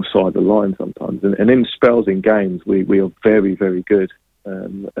the wrong side of the line sometimes, and in spells in games we are very, very good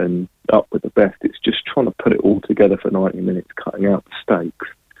and up with the best. It's just trying to put it all together for 90 minutes, cutting out the stakes,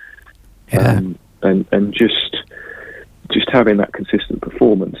 and just having that consistent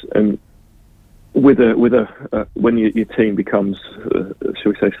performance. And with when your team becomes,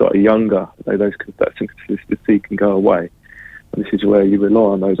 shall we say, slightly younger, that consistency can go away. And this is where you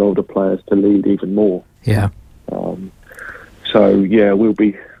rely on those older players to lead even more. Yeah. So yeah, we're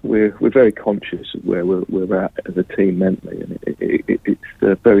very conscious of where we're at as a team mentally, and it's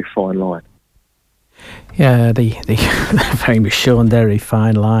a very fine line. Yeah, the famous Sean Derry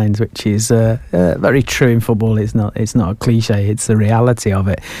fine lines, which is very true in football. It's not a cliche, it's the reality of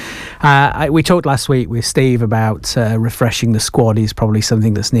it. We talked last week with Steve about refreshing the squad is probably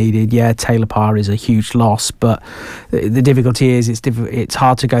something that's needed. Yeah, Taylor Parr is a huge loss, but the difficulty is it's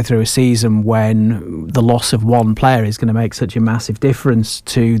hard to go through a season when the loss of one player is going to make such a massive difference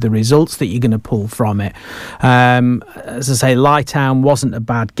to the results that you're going to pull from it. As I say, Lytown wasn't a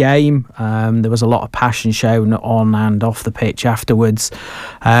bad game. There was a lot of passion shown on and off the pitch afterwards.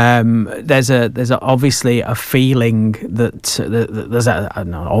 There's obviously a feeling that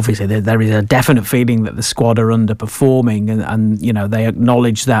there is a definite feeling that the squad are underperforming, and they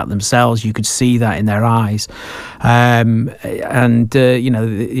acknowledge that themselves. You could see that in their eyes,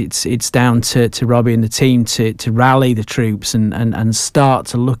 it's down to Robbie and the team to rally the troops and start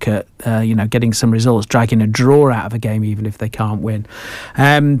to look at getting some results, dragging a draw out of a game even if they can't win.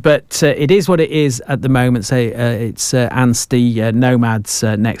 But it is what it is at the moment. So it's Anstey Nomads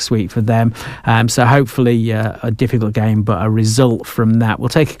next week for them. So hopefully a difficult game, but a result from that. We'll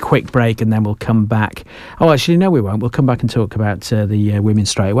take a quick break and then we'll come back. Oh, actually, no, we won't. We'll come back and talk about the women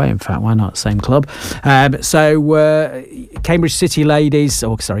straight away. In fact, why not? Same club. Cambridge City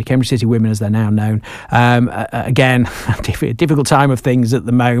Cambridge City women as they're now known. Again, difficult time of things at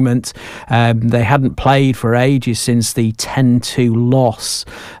the moment. They hadn't played for ages since the 10-2 loss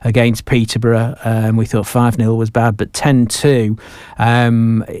against Peterborough. We thought 5-0 was bad, but 10-2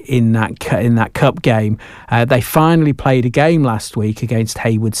 in that cup game. They finally played a game last week against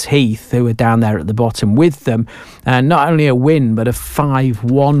Haywards Heath, who were down there at the bottom with them. Not only a win, but a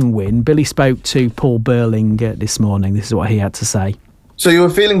 5-1 win. Billy spoke to Paul Burling this morning. This is what he had to say. So you were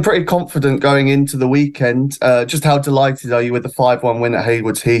feeling pretty confident going into the weekend. Just how delighted are you with the 5-1 win at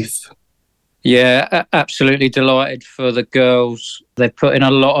Haywards Heath? Yeah, absolutely delighted for the girls. They've put in a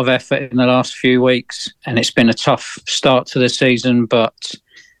lot of effort in the last few weeks, and it's been a tough start to the season, but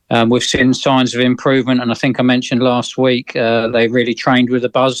we've seen signs of improvement. And I think I mentioned last week, they really trained with a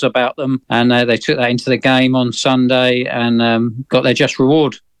buzz about them, and they took that into the game on Sunday and got their just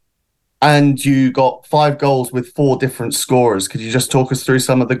reward. And you got 5 goals with 4 different scorers. Could you just talk us through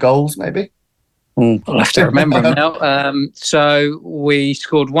some of the goals, maybe? I'll have to remember them now. So we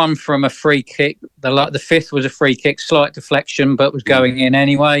scored 1 from a free kick. The fifth was a free kick, slight deflection, but was going in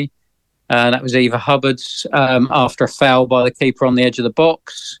anyway. That was Eva Hubbard's after a foul by the keeper on the edge of the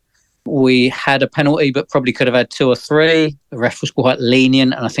box. We had a penalty, but probably could have had 2 or 3. The ref was quite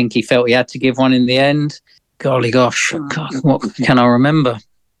lenient, and I think he felt he had to give one in the end. Golly gosh, God, what can I remember?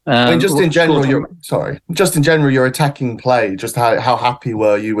 Just in general, your attacking play, just how happy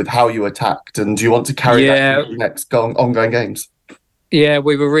were you with how you attacked, and do you want to carry that into the next ongoing games? Yeah,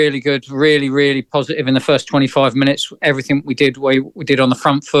 we were really good, really, really positive in the first 25 minutes. Everything we did on the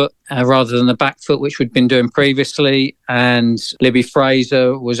front foot rather than the back foot, which we'd been doing previously. And Libby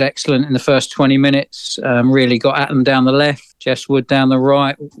Fraser was excellent in the first 20 minutes, really got at them down the left, Jess Wood down the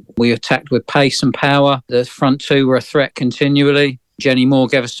right. We attacked with pace and power. The front two were a threat continually. Jenny Moore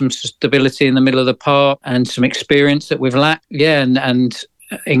gave us some stability in the middle of the park and some experience that we've lacked. Yeah, and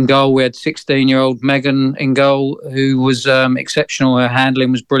in goal, we had 16-year-old Megan in goal, who was exceptional. Her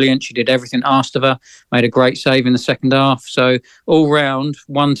handling was brilliant. She did everything asked of her, made a great save in the second half. So all round,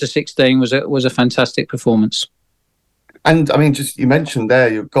 1 to 16 was a fantastic performance. And I mean, just you mentioned there,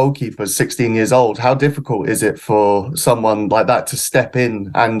 your goalkeeper is 16 years old. How difficult is it for someone like that to step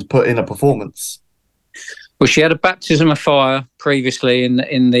in and put in a performance? Well, she had a baptism of fire previously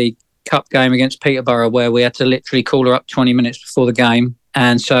in the cup game against Peterborough, where we had to literally call her up 20 minutes before the game.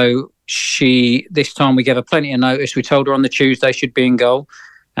 And so this time we gave her plenty of notice. We told her on the Tuesday she'd be in goal,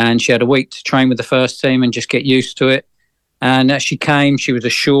 and she had a week to train with the first team and just get used to it. And as she came, she was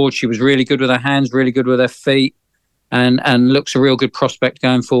assured. She was really good with her hands, really good with her feet, and looks a real good prospect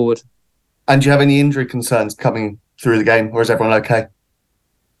going forward. And do you have any injury concerns coming through the game, or is everyone okay?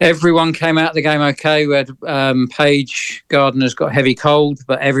 Everyone came out of the game okay. We had Paige Gardner's got a heavy cold,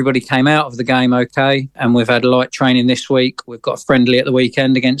 but everybody came out of the game okay. And we've had light training this week. We've got a friendly at the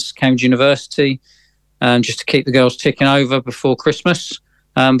weekend against Cambridge University, just to keep the girls ticking over before Christmas.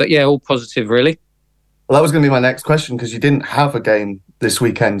 But yeah, all positive really. Well, that was going to be my next question, because you didn't have a game this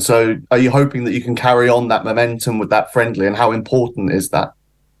weekend. So are you hoping that you can carry on that momentum with that friendly, and how important is that?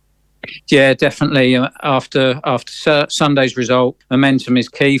 Yeah, definitely. After Sunday's result, momentum is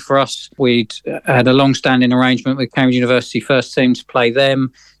key for us. We'd had a long-standing arrangement with Cambridge University first team to play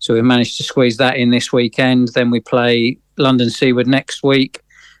them, so we managed to squeeze that in this weekend. Then we play London Seaward next week,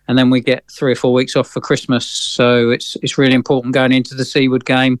 and then we get 3 or 4 weeks off for Christmas. So it's really important going into the Seaward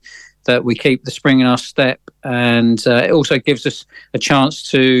game that we keep the spring in our step, and it also gives us a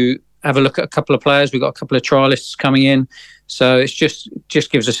chance to have a look at a couple of players. We've got a couple of trialists coming in, so it's just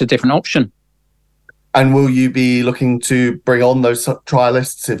gives us a different option. And will you be looking to bring on those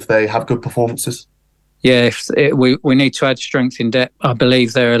trialists if they have good performances? Yeah, we need to add strength in depth. I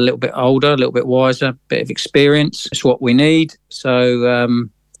believe they're a little bit older, a little bit wiser, a bit of experience. It's what we need. So,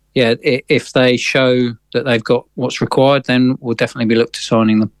 if they show that they've got what's required, then we'll definitely be looking to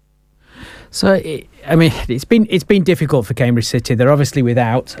signing them. So, it's been difficult for Cambridge City. They're obviously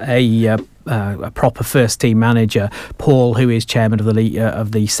without a proper first team manager. Paul, who is chairman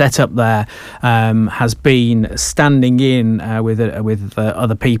of the setup there, has been standing in with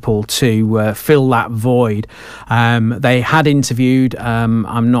other people to fill that void. They had interviewed.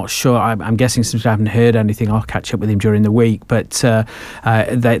 I'm not sure. I'm guessing since I haven't heard anything, I'll catch up with him during the week. But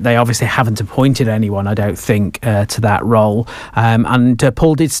they obviously haven't appointed anyone, I don't think, to that role. And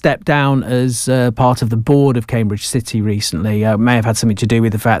Paul did step down as part of the board of Cambridge City recently. May have had something to do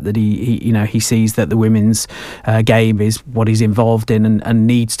with the fact that he sees that the women's game is what he's involved in, and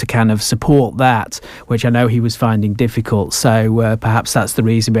needs to kind of support that, which I know he was finding difficult. So perhaps that's the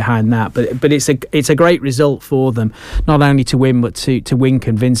reason behind that. But it's a great result for them, not only to win, but to win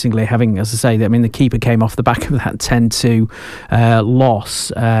convincingly. Having, as I say, the keeper came off the back of that 10-2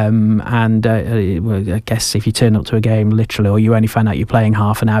 loss, and I guess if you turn up to a game literally, or you only find out you're playing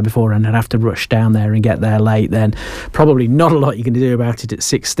half an hour before and have to rush down there and get there late, then probably not a lot you can do about it at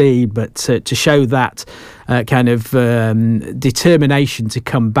 16. But to show that kind of determination to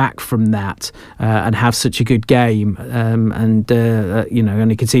come back from that and have such a good game,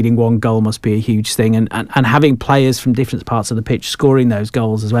 only conceding one goal must be a huge thing, and having players from different parts of the pitch scoring those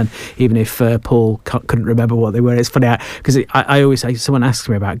goals as well, even if Paul couldn't remember what they were. It's funny because I always say, someone asks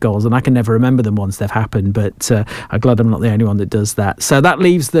me about goals and I can never remember them once they've happened, but I'm glad I'm not the only one that does that. So that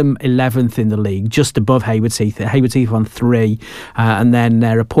leaves them 11th in the league, just above Haywards Heath. Haywards Heath on 3, and then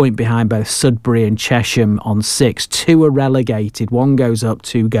they're a point behind both Sudbury and Chesham on 6. 2 are relegated, 1 goes up,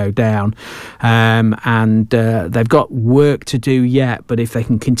 2 go down, and they've got work to do yet, but if they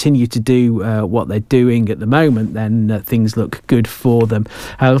can continue to do what they're doing at the moment, then things look good for them.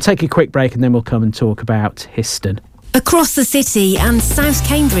 We'll take a quick break and then we'll come and talk about Histon. Across the city and South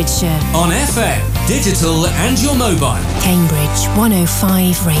Cambridgeshire. On FM, digital and your mobile. Cambridge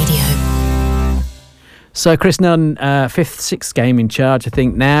 105 Radio. So Chris Nunn, 6th game in charge, I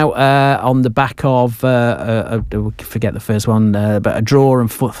think now, on the back of, forget the first one, but a draw and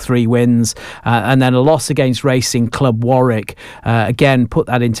 3 wins, and then a loss against Racing Club Warwick. Again, put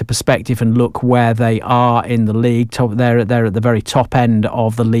that into perspective and look where they are in the league. They're at the very top end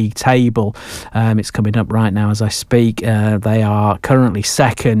of the league table. It's coming up right now as I speak. They are currently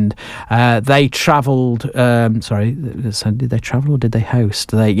 2nd. They travelled, did they travel or did they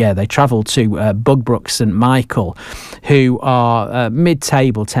host? They travelled to Bugbrook St Michael, who are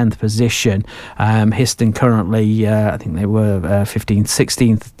mid-table 10th position. Histon currently, I think they were 15th,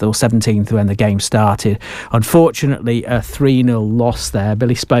 16th or 17th when the game started. Unfortunately, a 3-0 loss there.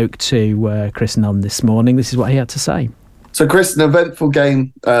 Billy spoke to Chris Nunn this morning. This is what he had to say. So Chris, an eventful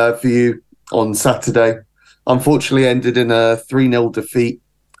game for you on Saturday. unfortunately ended in a 3-0 defeat.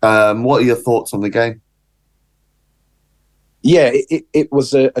 What are your thoughts on the game? Yeah, it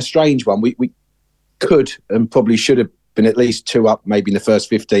was a strange one. We could and probably should have been at least 2 up maybe in the first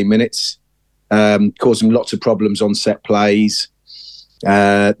 15 minutes, causing lots of problems on set plays.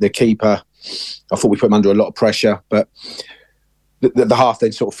 The keeper, I thought we put him under a lot of pressure, but the half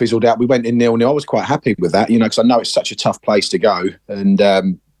then sort of fizzled out. We went in 0-0. I was quite happy with that, because I know it's such a tough place to go, and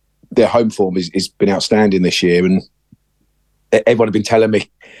their home form has been outstanding this year, and everyone had been telling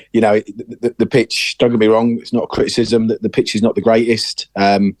me, the pitch, don't get me wrong, it's not a criticism, that the pitch is not the greatest,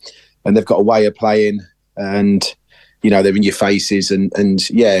 and they've got a way of playing, and they're in your faces, and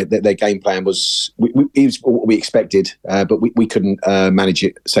their game plan was what we expected, but we couldn't manage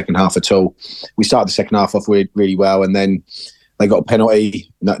it second half at all. We started the second half off really well, and then they got a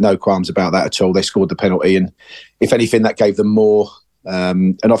penalty. No qualms about that at all. They scored the penalty, and if anything, that gave them more.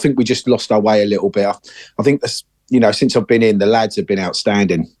 And I think we just lost our way a little bit. I think that's, since I've been in, the lads have been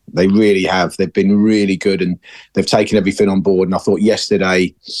outstanding. They really have. They've been really good, and they've taken everything on board. And I thought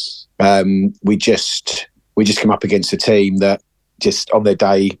yesterday we just come up against a team that just on their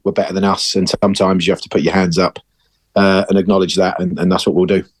day were better than us. And sometimes you have to put your hands up and acknowledge that, and that's what we'll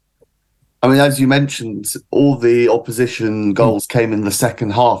do. I mean, as you mentioned, all the opposition goals came in the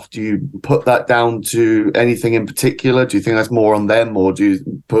second half. Do you put that down to anything in particular? Do you think that's more on them, or do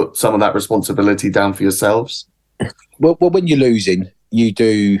you put some of that responsibility down for yourselves? Well, when you're losing, you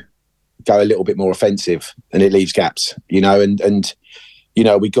do go a little bit more offensive, and it leaves gaps, and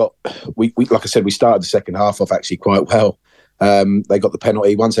we like I said, we started the second half off actually quite well. They got the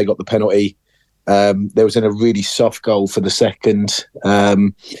penalty. Once they got the penalty, there was a really soft goal for the second,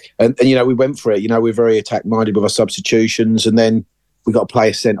 and we went for it. We're very attack minded with our substitutions, and then we got a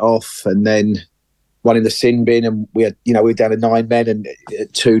player sent off, and then one in the sin bin, and we were down to 9 men, and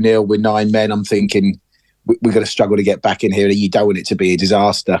 2-0 with 9 men. I'm thinking we're going to struggle to get back in here, and you don't want it to be a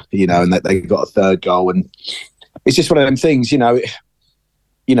disaster, and that they got a third goal, and it's just one of them things, when I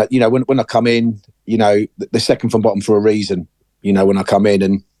come in, the second from bottom for a reason, when I come in,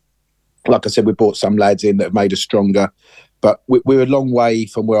 and like I said, we brought some lads in that have made us stronger, but we're a long way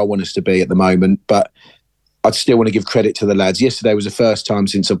from where I want us to be at the moment. But I'd still want to give credit to the lads. Yesterday was the first time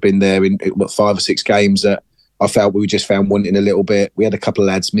since I've been there in 5 or 6 games that I felt we just found wanting a little bit. We had a couple of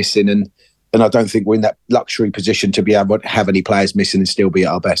lads missing, and I don't think we're in that luxury position to be able to have any players missing and still be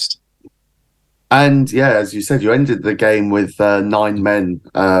at our best. And yeah, as you said, you ended the game with 9 men,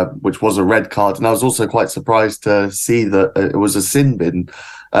 which was a red card. And I was also quite surprised to see that it was a sin bin.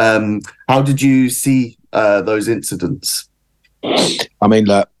 How did you see those incidents? I mean,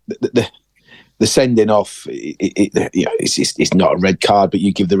 look, the sending off, it's not a red card, but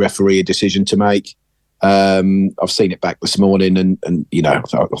you give the referee a decision to make. I've seen it back this morning, and I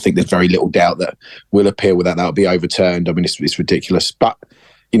think there's very little doubt that we'll appeal with that. That'll be overturned. I mean, it's ridiculous, but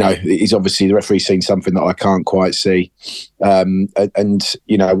it's obviously the referee's seen something that I can't quite see, and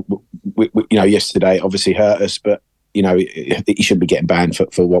yesterday it obviously hurt us, but he shouldn't be getting banned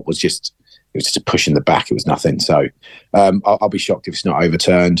for what was just a push in the back. It was nothing. So I'll be shocked if it's not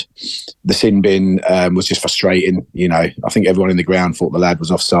overturned. The sin bin was just frustrating. I think everyone in the ground thought the lad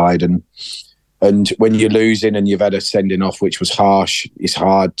was offside, and when you're losing and you've had a sending off which was harsh, it's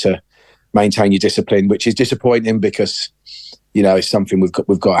hard to maintain your discipline, which is disappointing because it's something we've got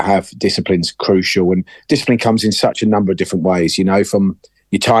to have. Discipline's crucial, and discipline comes in such a number of different ways. From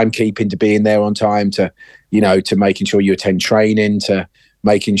your timekeeping to being there on time to to making sure you attend training, to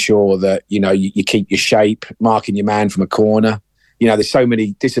making sure that you keep your shape, marking your man from a corner. There's so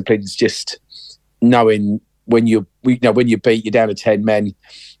many disciplines. Just knowing when you're beat, you're down to 10 men,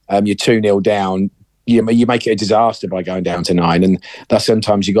 you're 2-0 down. You make it a disaster by going down to 9, and that's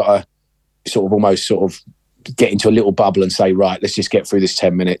sometimes you got to almost get into a little bubble and say, right, let's just get through this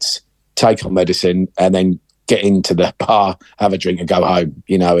 10 minutes, take on medicine, and then get into the bar, have a drink and go home,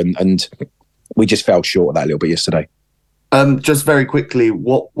 and we just fell short of that a little bit yesterday. Just very quickly,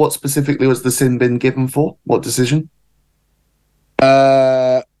 what specifically was the sin bin given for? What decision?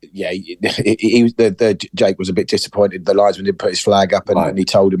 Jake was a bit disappointed. The linesman didn't put his flag up, and he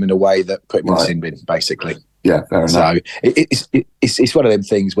told him in a way that put him in the sin bin, basically. Yeah, fair enough. So it's one of them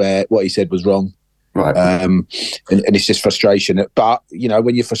things where what he said was wrong. Right. And it's just frustration. But,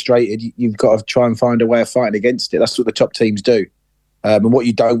 when you're frustrated, you've got to try and find a way of fighting against it. That's what the top teams do. And what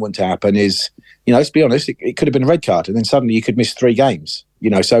you don't want to happen is, let's be honest, it could have been a red card, and then suddenly you could miss 3 games.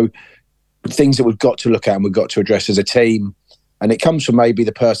 So things that we've got to look at and we've got to address as a team. And it comes from maybe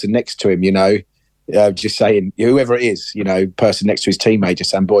the person next to him, just saying, whoever it is, person next to his teammate,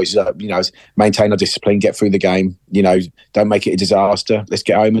 just saying, boys, maintain our discipline, get through the game, don't make it a disaster. Let's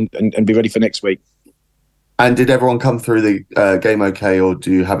get home and be ready for next week. And did everyone come through the game okay, or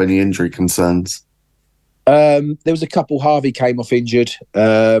do you have any injury concerns? There was a couple. Harvey came off injured,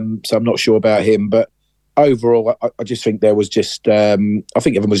 so I'm not sure about him. But overall, I just think there was just... I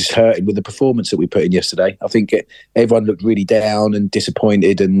think everyone was just hurting with the performance that we put in yesterday. I think everyone looked really down and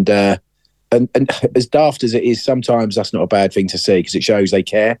disappointed, and as daft as it is, sometimes that's not a bad thing to see because it shows they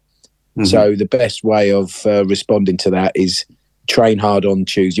care. Mm-hmm. So the best way of responding to that is train hard on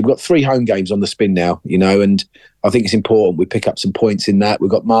Tuesday. We've got 3 home games on the spin now, and I think it's important we pick up some points in that.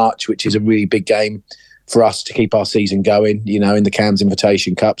 We've got March, which is a really big game for us to keep our season going, in the CAMS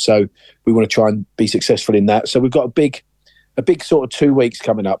Invitation Cup. So we want to try and be successful in that. So we've got a big sort of 2 weeks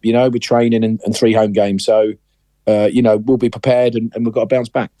coming up, with training and 3 home games. So, we'll be prepared and we've got to bounce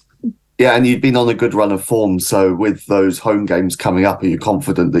back. Yeah, and you've been on a good run of form. So with those home games coming up, are you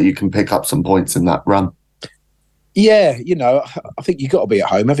confident that you can pick up some points in that run? Yeah, I think you've got to be at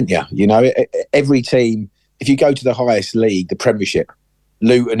home, haven't you? Every team, if you go to the highest league, the Premiership,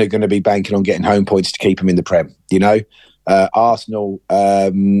 Luton are going to be banking on getting home points to keep them in the Prem. Arsenal,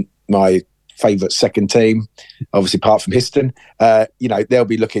 my favourite second team, obviously apart from Histon, they'll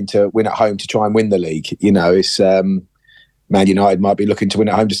be looking to win at home to try and win the league. It's Man United might be looking to win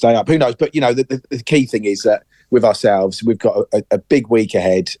at home to stay up. Who knows? But, the key thing is that with ourselves, we've got a big week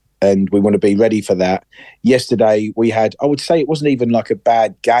ahead and we want to be ready for that. Yesterday, we had, I would say it wasn't even like a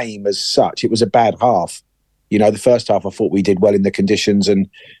bad game as such. It was a bad half. The first half, I thought we did well in the conditions. And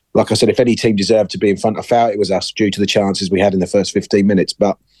like I said, if any team deserved to be in front of foul, it was us due to the chances we had in the first 15 minutes.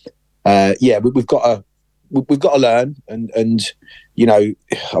 But, we've got to learn. And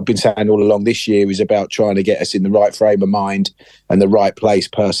I've been saying all along this year is about trying to get us in the right frame of mind and the right place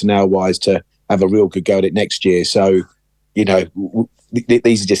personnel-wise to have a real good go at it next year. So,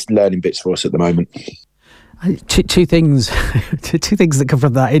 these are just learning bits for us at the moment. Two things that come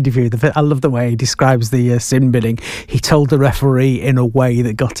from that interview. I love the way he describes the sin binning. He told the referee in a way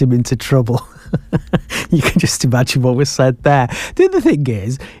that got him into trouble. You can just imagine what was said there. The other thing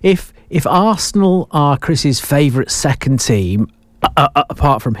is, if Arsenal are Chris's favourite second team,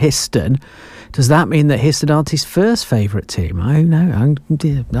 apart from Histon, does that mean that Histon aren't his first favourite team? I don't know.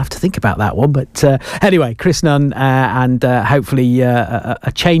 I have to think about that one. But anyway, Chris Nunn and hopefully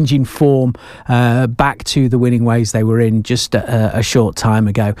a change in form back to the winning ways they were in just a short time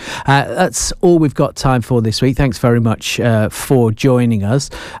ago. That's all we've got time for this week. Thanks very much for joining us.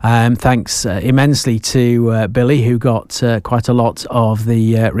 Thanks immensely to Billy, who got quite a lot of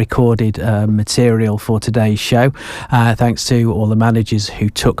the recorded material for today's show. Thanks to all the managers who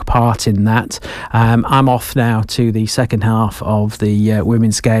took part in that. I'm off now to the second half of the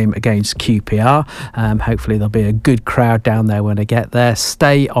women's game against QPR. Hopefully there'll be a good crowd down there when I get there.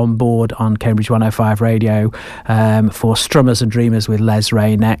 Stay on board on Cambridge 105 Radio for Strummers and Dreamers with Les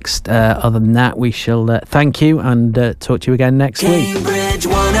Ray next. Other than that, we shall thank you and talk to you again next week. Cambridge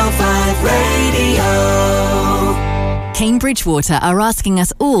 105 Radio. Cambridge Water are asking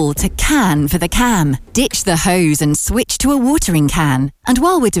us all to can for the CAM. Ditch the hose and switch to a watering can. And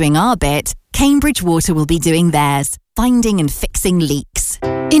while we're doing our bit, Cambridge Water will be doing theirs, finding and fixing leaks.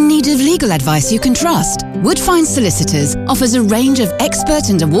 In need of legal advice you can trust? Woodfine Solicitors offers a range of expert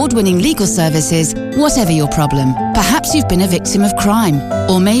and award-winning legal services, whatever your problem. Perhaps you've been a victim of crime,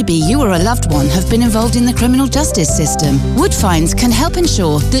 or maybe you or a loved one have been involved in the criminal justice system. Woodfines can help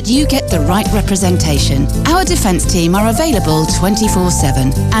ensure that you get the right representation. Our defence team are available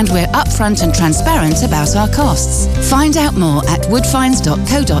 24/7, and we're upfront and transparent about our costs. Find out more at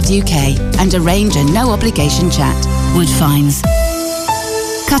woodfines.co.uk and arrange a no-obligation chat. Woodfines.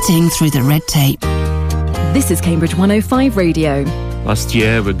 Cutting through the red tape. This is Cambridge 105 Radio. Last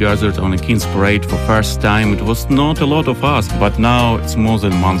year we gathered on a King's Parade for first time. It was not a lot of us, but now it's more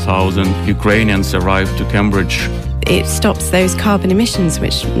than 1,000 Ukrainians arrived to Cambridge. It stops those carbon emissions,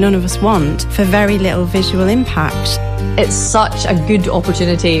 which none of us want, for very little visual impact. It's such a good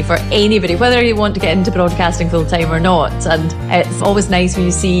opportunity for anybody, whether you want to get into broadcasting full time or not. And it's always nice when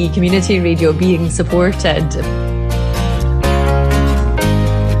you see community radio being supported.